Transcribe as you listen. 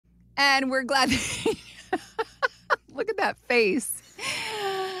And we're glad that look at that face.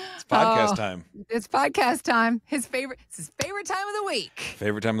 It's podcast time. It's podcast time. It's his favorite time of the week.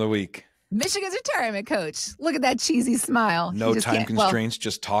 Favorite time of the week. Michigan's retirement coach. Look at that cheesy smile. No time constraints,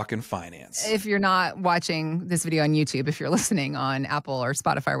 just talking finance. If you're not watching this video on YouTube, if you're listening on Apple or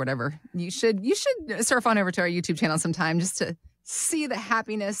Spotify or whatever, you should surf on over to our YouTube channel sometime just to see the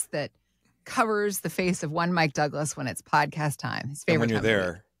happiness that covers the face of one Mike Douglas when it's podcast time. His favorite. And when you're time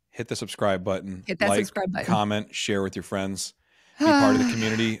there, hit the subscribe button. Hit that subscribe button. Comment, share with your friends. Be part of the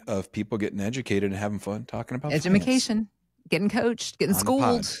community of people getting educated and having fun talking about education, getting coached, getting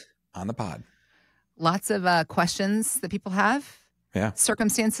schooled. On the pod. Lots of questions that people have. Yeah.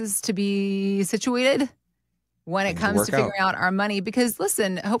 Circumstances to be situated when it comes to figuring out our money. Because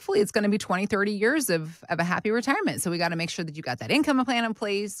listen, hopefully it's going to be 20, 30 years of a happy retirement. So we got to make sure that you got that income plan in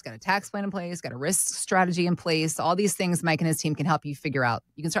place, got a tax plan in place, got a risk strategy in place. All these things Mike and his team can help you figure out.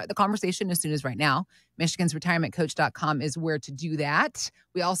 You can start the conversation as soon as right now. MichigansRetirementCoach.com is where to do that.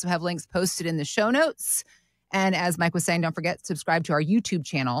 We also have links posted in the show notes. And as Mike was saying, don't forget, subscribe to our YouTube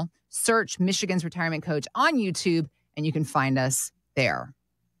channel. Search Michigan's Retirement Coach on YouTube, and you can find us there.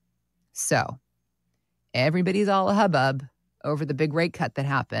 So everybody's all a hubbub over the big rate cut that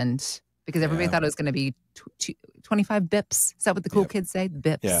happened because everybody thought it was going to be 25 bips. Is that what the cool kids say?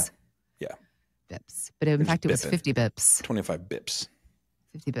 Bips. Yeah. Bips. But in fact, it was 50 bips. 25 bips.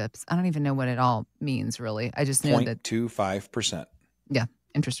 50 bips. I don't even know what it all means, really. I just know that 0.25%. Yeah,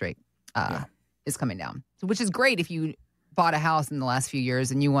 interest rate is coming down, which is great if you bought a house in the last few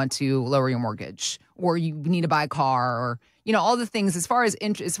years and you want to lower your mortgage, or you need to buy a car, or all the things as far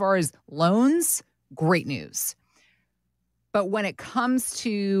as loans. Great news. But when it comes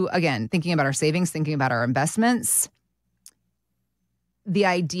to, again, thinking about our savings, thinking about our investments, the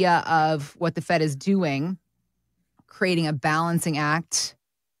idea of what the Fed is doing, creating a balancing act,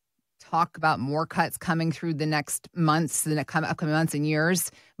 talk about more cuts coming through the next months, the upcoming months and years.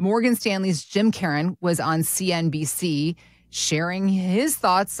 Morgan Stanley's Jim Caron was on CNBC sharing his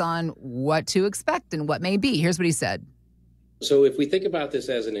thoughts on what to expect and what may be. Here's what he said. So if we think about this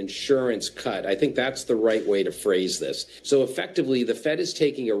as an insurance cut, I think that's the right way to phrase this. So effectively, the Fed is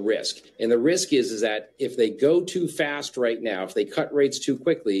taking a risk. And the risk is that if they go too fast right now, if they cut rates too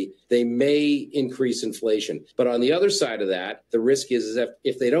quickly, they may increase inflation. But on the other side of that, the risk is that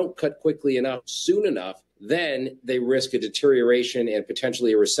if they don't cut quickly enough, soon enough, then they risk a deterioration and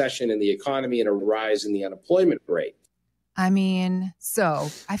potentially a recession in the economy and a rise in the unemployment rate. I mean, so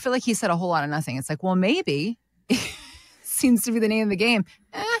I feel like he said a whole lot of nothing. It's like, well, maybe. Seems to be the name of the game.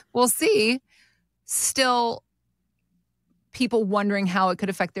 We'll see. Still, people wondering how it could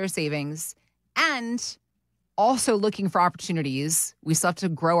affect their savings and also looking for opportunities. We still have to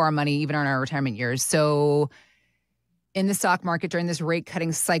grow our money even in our retirement years. So in the stock market during this rate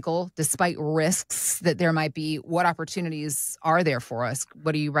cutting cycle, despite risks that there might be, what opportunities are there for us?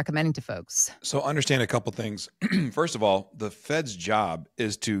 What are you recommending to folks? So understand a couple things. First of all, the Fed's job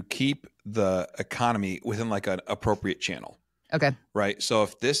is to keep the economy within like an appropriate channel. Okay. Right. So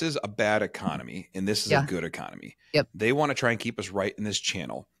if this is a bad economy and this is a good economy, they want to try and keep us right in this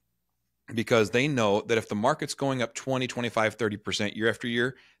channel because they know that if the market's going up 20, 25, 30% year after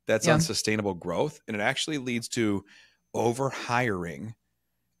year, that's unsustainable growth. And it actually leads to over hiring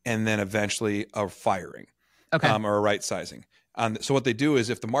and then eventually a firing or a right sizing. So what they do is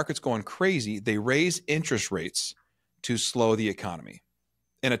if the market's going crazy, they raise interest rates to slow the economy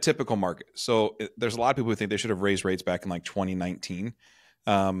in a typical market. So there's a lot of people who think they should have raised rates back in like 2019.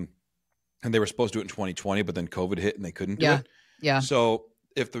 And they were supposed to do it in 2020, but then COVID hit and they couldn't do it. Yeah. So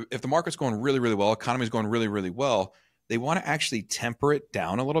if the market's going really, really well, economy's going really, really well, they want to actually temper it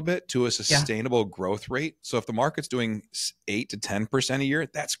down a little bit to a sustainable growth rate. So if the market's doing 8 to 10% a year,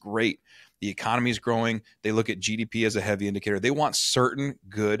 that's great. The economy is growing. They look at GDP as a heavy indicator. They want certain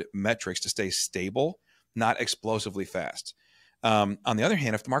good metrics to stay stable, not explosively fast. On the other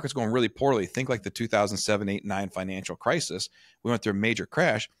hand, if the market's going really poorly, think like the 2007, 8, 9 financial crisis. We went through a major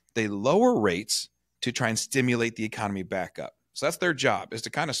crash. They lower rates to try and stimulate the economy back up. So that's their job, is to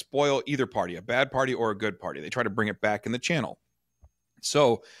kind of spoil either party, a bad party or a good party. They try to bring it back in the channel.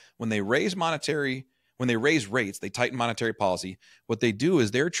 So when they raise rates, they tighten monetary policy. What they do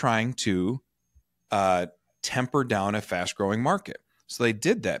is they're trying to temper down a fast-growing market. So they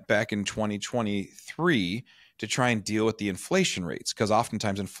did that back in 2023 to try and deal with the inflation rates, because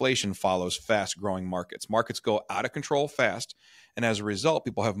oftentimes inflation follows fast-growing markets. Markets go out of control fast, and as a result,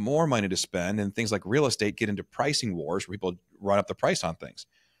 people have more money to spend, and things like real estate get into pricing wars where people run up the price on things.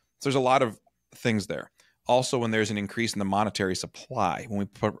 So there's a lot of things there. Also, when there's an increase in the monetary supply, when we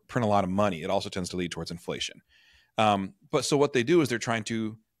print a lot of money, it also tends to lead towards inflation. But so what they do is they're trying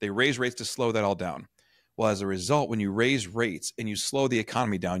to They raise rates to slow that all down. Well, as a result, when you raise rates and you slow the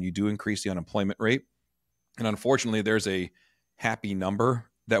economy down, you do increase the unemployment rate. And unfortunately, there's a happy number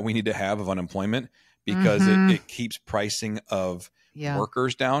that we need to have of unemployment because it keeps pricing of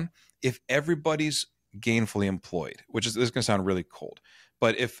workers down. If everybody's gainfully employed, which is, this is going to sound really cold,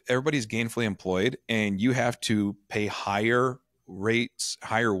 but if everybody's gainfully employed and you have to pay higher rates,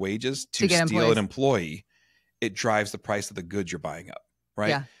 higher wages to steal an employee, it drives the price of the goods you're buying up, right?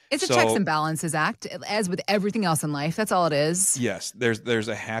 Yeah. It's a checks and balances act, as with everything else in life. That's all it is. Yes, there's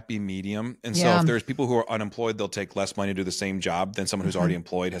a happy medium. And so if there's people who are unemployed, they'll take less money to do the same job than someone who's already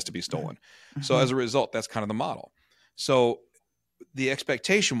employed has to be stolen. So as a result, that's kind of the model. So the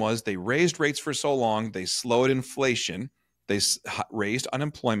expectation was they raised rates for so long, they slowed inflation, they raised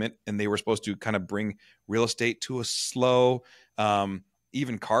unemployment, and they were supposed to kind of bring real estate to a slow,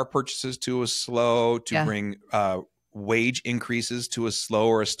 even car purchases to a slow, to bring wage increases to a slow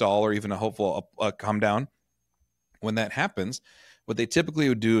or a stall or even a hopeful come down. When that happens, what they typically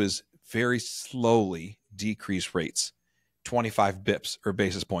would do is very slowly decrease rates. 25 bips or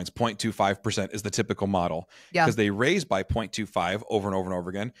basis points, 0.25% is the typical model because they raise by 0.25 over and over and over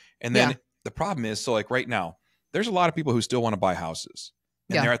again. And then the problem is, so like right now, there's a lot of people who still want to buy houses.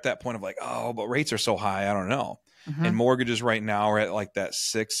 And they're at that point of like, oh, but rates are so high, I don't know. And mortgages right now are at like that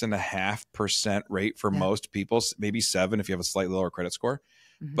 6.5% rate for most people, maybe 7% if you have a slightly lower credit score.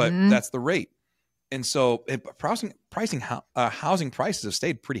 But that's the rate. And so housing prices have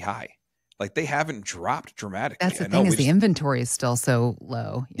stayed pretty high. Like they haven't dropped dramatically. That's the thing is the inventory is still so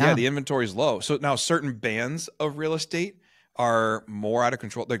low. Yeah, the inventory is low. So now certain bands of real estate are more out of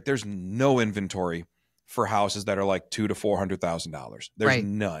control. Like there's no inventory for houses that are like $200,000 to $400,000. There's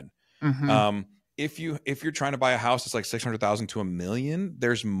none. If you're trying to buy a house that's like $600,000 to $1 million,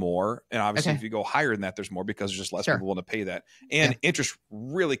 there's more. And obviously if you go higher than that, there's more because there's just less people willing to pay that. And interest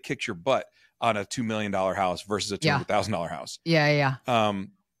really kicks your butt on a $2 million house versus a $200,000 house.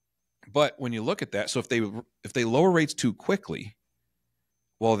 But when you look at that, so if they lower rates too quickly,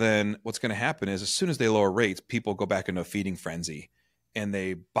 well, then what's going to happen is as soon as they lower rates, people go back into a feeding frenzy and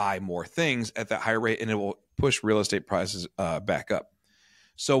they buy more things at that higher rate, and it will push real estate prices back up.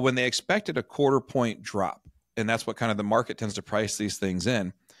 So when they expected a 1/4 point drop, and that's what kind of the market tends to price these things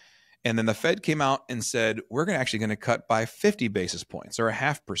in, and then the Fed came out and said, we're actually going to cut by 50 basis points or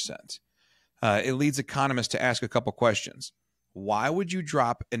 0.5%. It leads economists to ask a couple questions. Why would you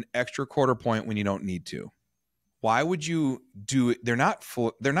drop an extra 1/4 point when you don't need to? Why would you do it? They're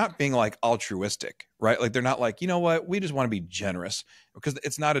not being like altruistic, right? Like they're not like, you know what, we just want to be generous, because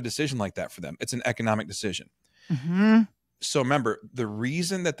it's not a decision like that for them. It's an economic decision. So remember, the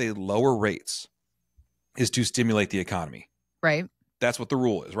reason that they lower rates is to stimulate the economy. Right. That's what the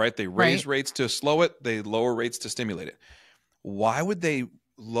rule is, right? They raise rates to slow it. They lower rates to stimulate it. Why would they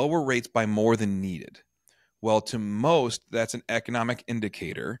lower rates by more than needed? Well, to most, that's an economic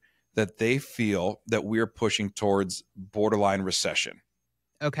indicator that they feel that we're pushing towards borderline recession.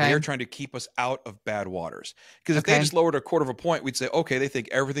 Okay. They're trying to keep us out of bad waters. Because if they just lowered a 1/4 point, we'd say, okay, they think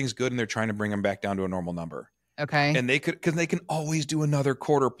everything's good and they're trying to bring them back down to a normal number. Okay. And they could, because they can always do another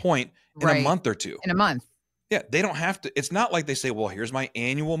 1/4 point in a month or two. In a month. Yeah, they don't have to. It's not like they say, well, here's my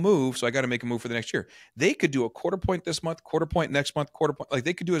annual move, so I got to make a move for the next year. They could do a 1/4 point this month, 1/4 point next month, 1/4 point. Like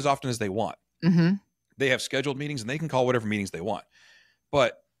they could do it as often as they want. They have scheduled meetings and they can call whatever meetings they want.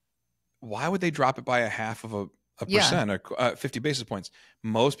 But why would they drop it by 0.5% or 50 basis points?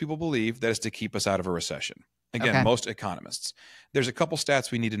 Most people believe that it's to keep us out of a recession. Again, most economists. There's a couple stats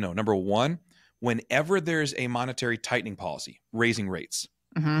we need to know. Number one, whenever there's a monetary tightening policy, raising rates,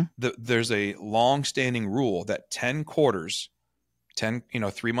 there's a long-standing rule that 10 quarters, 10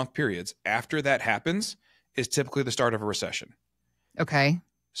 3-month periods after that happens is typically the start of a recession. Okay.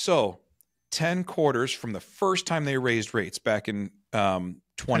 So 10 quarters from the first time they raised rates back in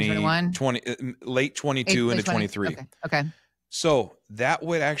 2020, late 22 into 23. Okay. So that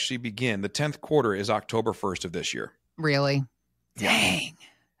would actually begin. The 10th quarter is October 1st of this year. Really? Dang.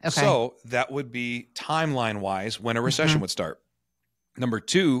 Okay. So that would be timeline-wise when a recession would start. Number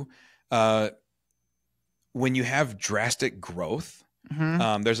two, when you have drastic growth,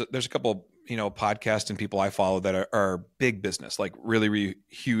 there's a couple podcasts and people I follow that are big business, like really, really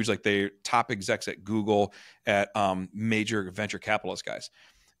huge, like they're top execs at Google, at major venture capitalist guys.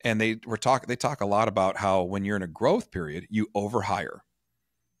 And they talk a lot about how when you're in a growth period, you overhire,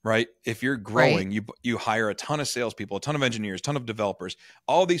 right? If you're growing, you hire a ton of salespeople, a ton of engineers, a ton of developers,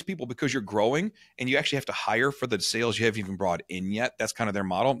 all these people, because you're growing and you actually have to hire for the sales you haven't even brought in yet. That's kind of their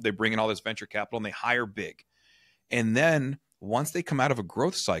model. They bring in all this venture capital and they hire big. And then once they come out of a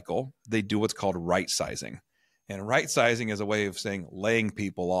growth cycle, they do what's called right sizing. And right sizing is a way of saying laying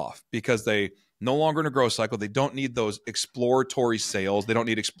people off because they no longer in a growth cycle. They don't need those exploratory sales. They don't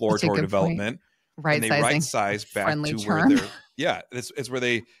need exploratory development. Right and they sizing. right size back to term. where they're, it's where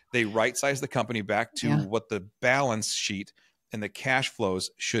they right size the company back to what the balance sheet and the cash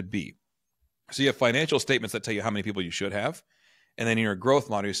flows should be. So you have financial statements that tell you how many people you should have. And then in your growth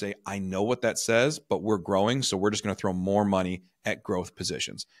model, you say, I know what that says, but we're growing. So we're just going to throw more money at growth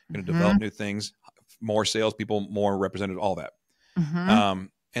positions. We're going to develop new things, more salespeople, more representatives, all that.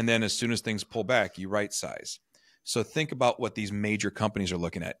 And then as soon as things pull back, you right size. So think about what these major companies are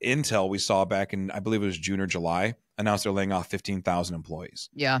looking at. Intel, we saw back in, I believe it was June or July, announced they're laying off 15,000 employees.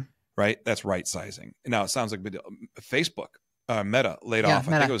 Yeah. Right? That's right sizing. Now, it sounds like a big deal. Facebook, Meta laid off,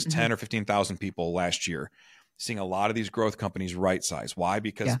 I think it was 10 or 15,000 people last year. Seeing a lot of these growth companies right size. Why?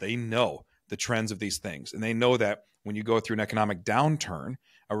 Because they know the trends of these things. And they know that when you go through an economic downturn,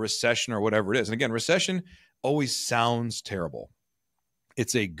 a recession or whatever it is, and again, recession always sounds terrible.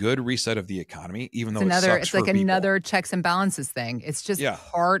 It's a good reset of the economy, even though it's like another checks and balances thing. It's just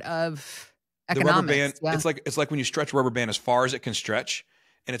part of economics. The rubber band, it's like when you stretch a rubber band as far as it can stretch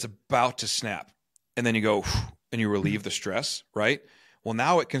and it's about to snap. And then you go and you relieve the stress, right? Well,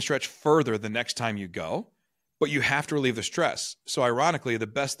 now it can stretch further the next time you go, but you have to relieve the stress. So ironically, the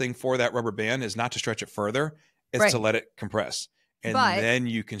best thing for that rubber band is not to stretch it further, it's to let it compress. And then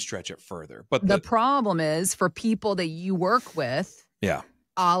you can stretch it further. But the problem is for people that you work with,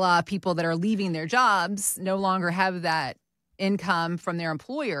 a la people that are leaving their jobs, no longer have that income from their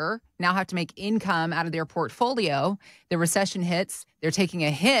employer, now have to make income out of their portfolio. The recession hits, they're taking a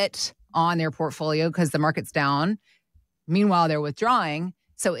hit on their portfolio because the market's down. Meanwhile, they're withdrawing.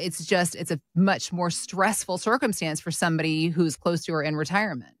 So it's a much more stressful circumstance for somebody who's close to or in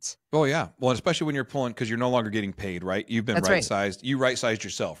retirement. Oh, yeah. Well, especially when you're pulling, because you're no longer getting paid, right? You've been right-sized. You right-sized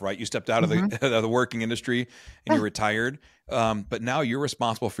yourself, right? You stepped out of the working industry and you retired. But now you're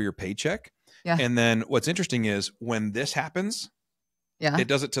responsible for your paycheck. Yeah. And then what's interesting is when this happens, it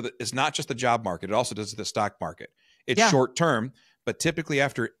does it it's not just the job market. It also does it to the stock market. It's short term, but typically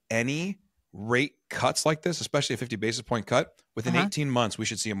after any rate cuts like this, especially a 50 basis point cut, within 18 months, we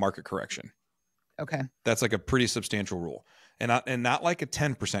should see a market correction. Okay. That's like a pretty substantial rule. And not like a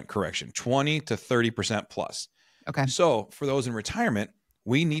 10% correction, 20 to 30% plus. Okay. So for those in retirement,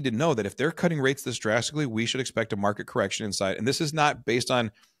 we need to know that if they're cutting rates this drastically, we should expect a market correction inside. And this is not based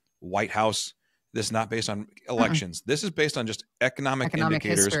on White House. This is not based on elections. This is based on just economic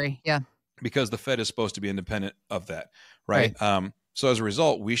indicators. History. Yeah. Because the Fed is supposed to be independent of that. Right. So as a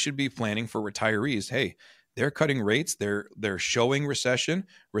result, we should be planning for retirees. Hey, they're cutting rates. They're showing recession.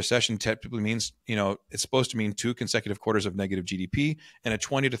 Recession typically means, it's supposed to mean 2 consecutive quarters of negative GDP and a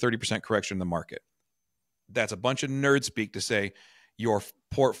 20 to 30% correction in the market. That's a bunch of nerd speak to say your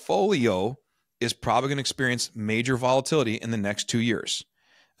portfolio is probably going to experience major volatility in the next 2 years.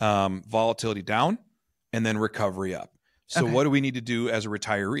 Volatility down and then recovery up. So what do we need to do as a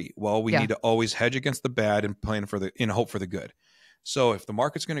retiree? Well, we need to always hedge against the bad and plan for hope for the good. So if the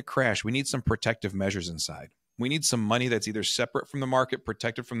market's going to crash, we need some protective measures inside. We need some money that's either separate from the market,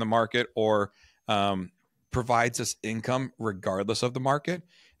 protected from the market, or provides us income regardless of the market.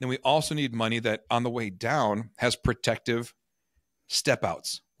 Then we also need money that on the way down has protective step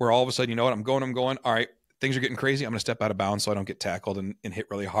outs where all of a sudden, you know what, I'm going. All right, things are getting crazy. I'm going to step out of bounds so I don't get tackled and hit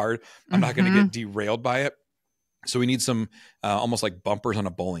really hard. I'm not going to get derailed by it. So we need some almost like bumpers on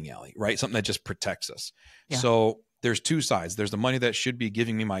a bowling alley, right? Something that just protects us. Yeah. So there's 2 sides. There's the money that should be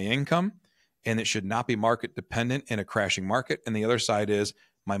giving me my income and it should not be market dependent in a crashing market. And the other side is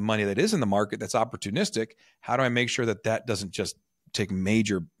my money that is in the market that's opportunistic. How do I make sure that doesn't just take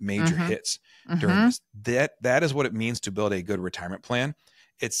major hits during this? That is what it means to build a good retirement plan.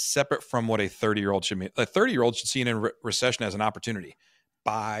 It's separate from what a 30-year-old should mean. A 30-year-old should see a recession as an opportunity.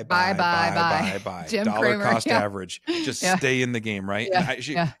 Buy. Jim Dollar Cramer, cost average. Just stay in the game, right?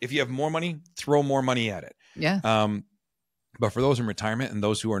 Yeah. If you have more money, throw more money at it. Yeah. But for those in retirement and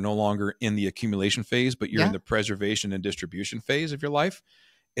those who are no longer in the accumulation phase, but you're in the preservation and distribution phase of your life,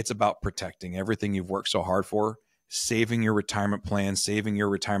 it's about protecting everything you've worked so hard for, saving your retirement plan, saving your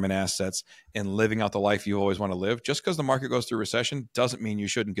retirement assets, and living out the life you always want to live. Just because the market goes through recession doesn't mean you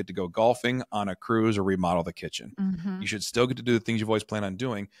shouldn't get to go golfing, on a cruise, or remodel the kitchen. You should still get to do the things you've always planned on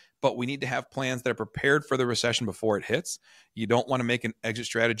doing, but we need to have plans that are prepared for the recession before it hits. You don't want to make an exit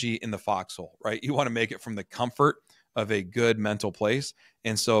strategy in the foxhole, right? You want to make it from the comfort of a good mental place.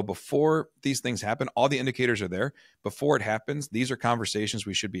 And so before these things happen, all the indicators are there. Before it happens, these are conversations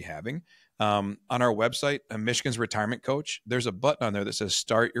we should be having. On our website, Michigan's Retirement Coach, there's a button on there that says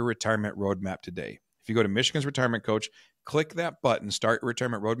start your retirement roadmap today. If you go to Michigan's Retirement Coach, click that button, Start Your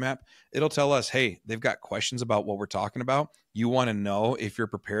Retirement Roadmap. It'll tell us, hey, they've got questions about what we're talking about. You want to know if you're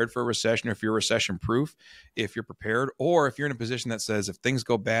prepared for a recession, or if you're recession proof, if you're prepared, or if you're in a position that says, if things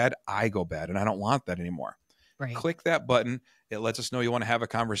go bad, I go bad, and I don't want that anymore. Right. Click that button. It lets us know you want to have a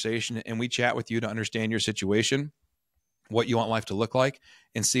conversation, and we chat with you to understand your situation, what you want life to look like,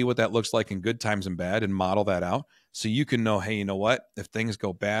 and see what that looks like in good times and bad, and model that out so you can know, hey, you know what? If things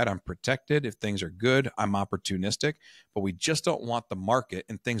go bad, I'm protected. If things are good, I'm opportunistic. But we just don't want the market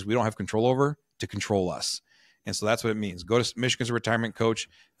and things we don't have control over to control us. And so that's what it means. Go to Michigan's Retirement Coach,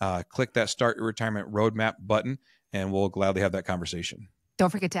 click that Start Your Retirement Roadmap button, and we'll gladly have that conversation. Don't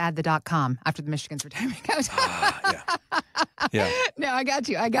forget to add the .com after the Michigan's Retirement Coach. Yeah. No, I got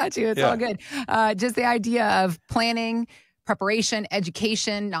you. It's all good. Just the idea of planning, preparation,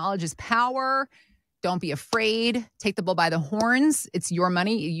 education, knowledge is power. Don't be afraid. Take the bull by the horns. It's your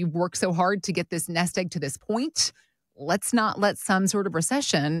money. You've worked so hard to get this nest egg to this point. Let's not let some sort of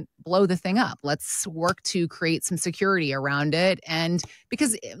recession blow the thing up. Let's work to create some security around it. And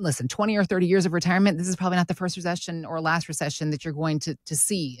because, listen, 20 or 30 years of retirement, this is probably not the first recession or last recession that you're going to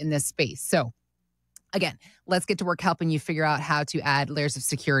see in this space. So again, let's get to work helping you figure out how to add layers of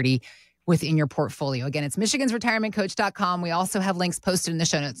security within your portfolio. Again, it's michigansretirementcoach.com. We also have links posted in the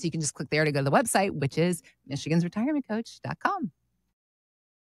show notes. So you can just click there to go to the website, which is michigansretirementcoach.com.